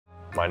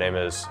My name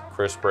is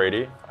Chris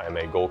Brady. I am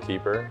a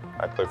goalkeeper.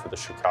 I play for the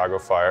Chicago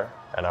Fire,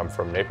 and I'm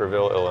from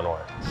Naperville,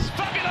 Illinois.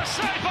 Fabulous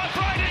save by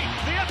Brady.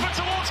 The effort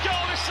towards goal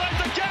has saved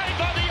the game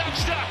by the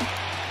youngster.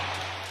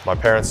 My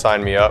parents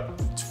signed me up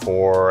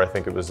for, I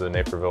think it was the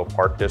Naperville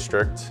Park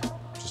District.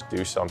 Just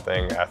do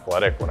something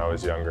athletic when I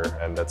was younger,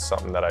 and that's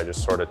something that I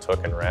just sort of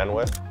took and ran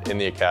with. In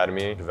the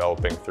academy,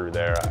 developing through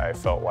there, I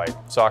felt like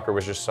soccer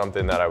was just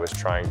something that I was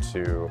trying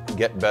to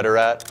get better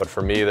at, but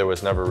for me there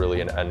was never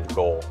really an end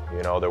goal.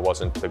 You know, there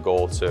wasn't the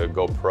goal to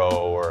go pro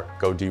or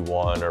go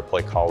D1 or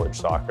play college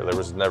soccer. There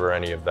was never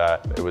any of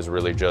that. It was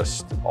really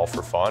just all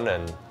for fun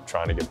and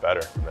trying to get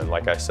better. And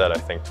like I said, I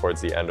think towards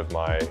the end of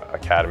my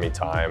academy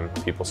time,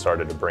 people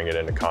started to bring it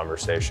into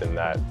conversation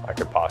that I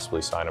could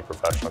possibly sign a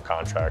professional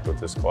contract with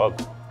this club.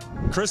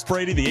 Chris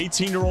Brady, the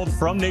 18-year-old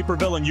from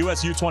Naperville and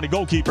US U20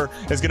 goalkeeper,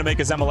 is going to make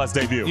his MLS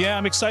debut. Yeah,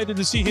 I'm excited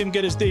to see him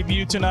get his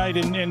debut tonight,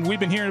 and we've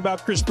been hearing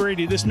about Chris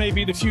Brady. This may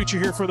be the future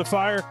here for the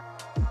Fire.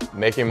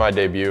 Making my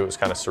debut was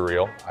kind of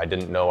surreal. I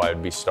didn't know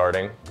I'd be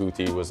starting.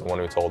 Guti was the one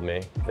who told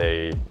me.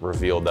 They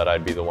revealed that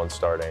I'd be the one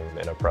starting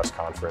in a press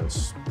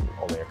conference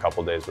only a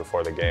couple days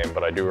before the game,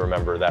 but I do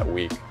remember that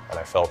week, and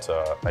I felt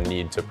a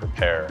need to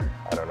prepare.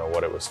 I don't know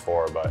what it was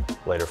for, but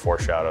later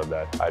foreshadowed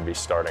that I'd be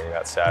starting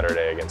that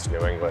Saturday against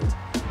New England.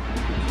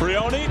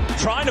 Brioni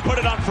trying to put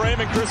it on frame,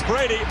 and Chris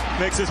Brady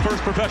makes his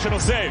first professional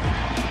save.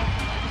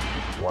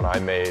 When I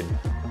made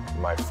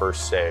my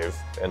first save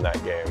in that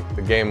game,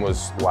 the game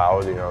was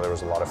loud, you know, there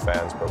was a lot of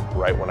fans, but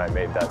right when I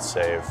made that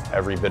save,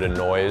 every bit of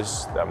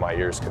noise that my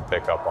ears could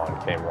pick up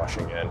on came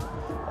rushing in,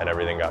 and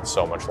everything got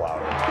so much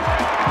louder.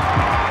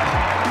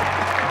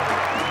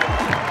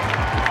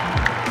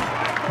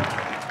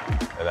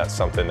 And that's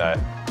something that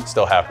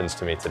still happens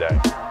to me today.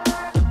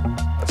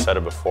 I've said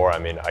it before, I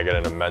mean, I get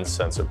an immense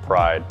sense of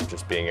pride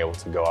just being able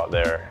to go out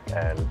there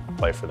and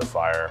play for the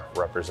Fire,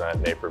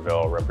 represent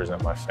Naperville,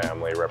 represent my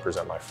family,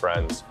 represent my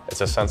friends. It's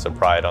a sense of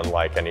pride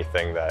unlike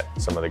anything that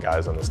some of the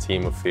guys on this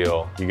team would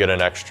feel. You get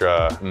an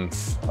extra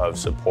oomph of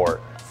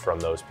support from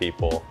those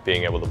people,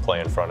 being able to play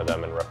in front of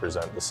them and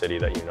represent the city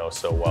that you know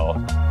so well.